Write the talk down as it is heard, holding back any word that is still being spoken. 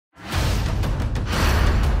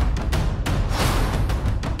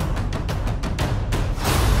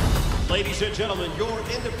Ladies and gentlemen, your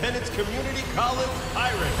Independence Community College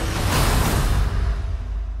Pirates.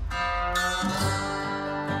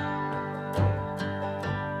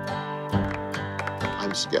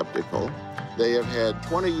 I'm skeptical. They have had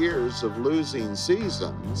 20 years of losing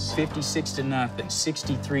seasons. 56-0,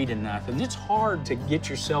 63-0. It's hard to get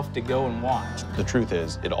yourself to go and watch. The truth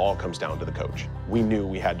is, it all comes down to the coach. We knew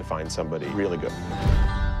we had to find somebody really good.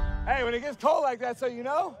 Hey, when it gets cold like that, so you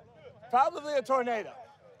know, probably a tornado.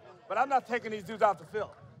 But I'm not taking these dudes off the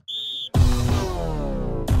field.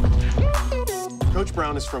 Coach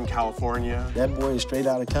Brown is from California. That boy is straight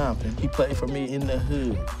out of Compton. He played for me in the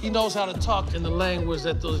hood. He knows how to talk in the language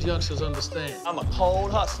that those youngsters understand. I'm a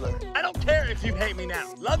cold hustler. I don't care if you hate me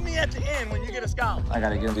now. Love me at the end when you get a scholarship. I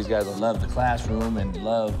gotta give these guys a love the classroom and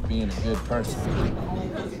love being a good person.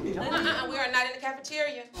 We are not in the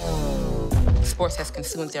cafeteria. Sports has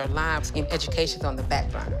consumed their lives, and education's on the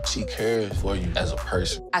back burner. She cares for you as a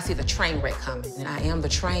person. I see the train wreck coming, and I am the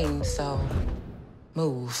train, so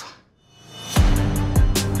move.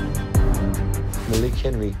 Malik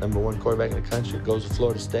Henry, #1 quarterback in the country, goes to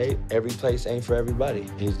Florida State. Every place ain't for everybody.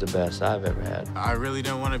 He's the best I've ever had. I really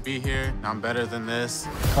didn't want to be here. I'm better than this.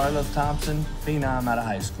 Carlos Thompson, phenom out of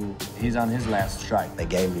high school. He's on his last strike. They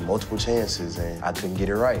gave me multiple chances, and I couldn't get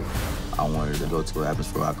it right. I wanted to go to an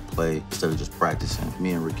atmosphere where I could play instead of just practicing.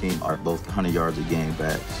 Me and Rakeem are both 100 yards a game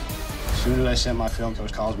backs. As soon as I sent my film,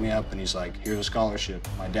 coach calls me up and he's like, here's a scholarship.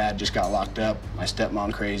 My dad just got locked up, my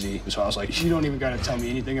stepmom crazy. So I was like, you don't even gotta tell me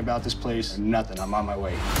anything about this place, nothing, I'm on my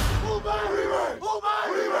way.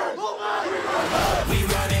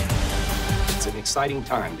 It's an exciting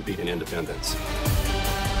time to be in Independence.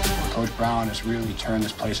 Coach Brown has really turned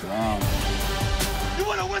this place around. You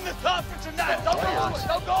want to win this conference or not? Don't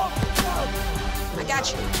go. I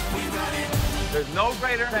got you. There's no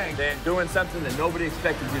greater thing than doing something that nobody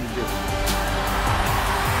expected you to do.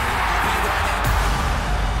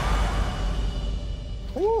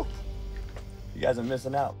 Woo! You guys are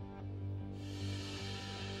missing out.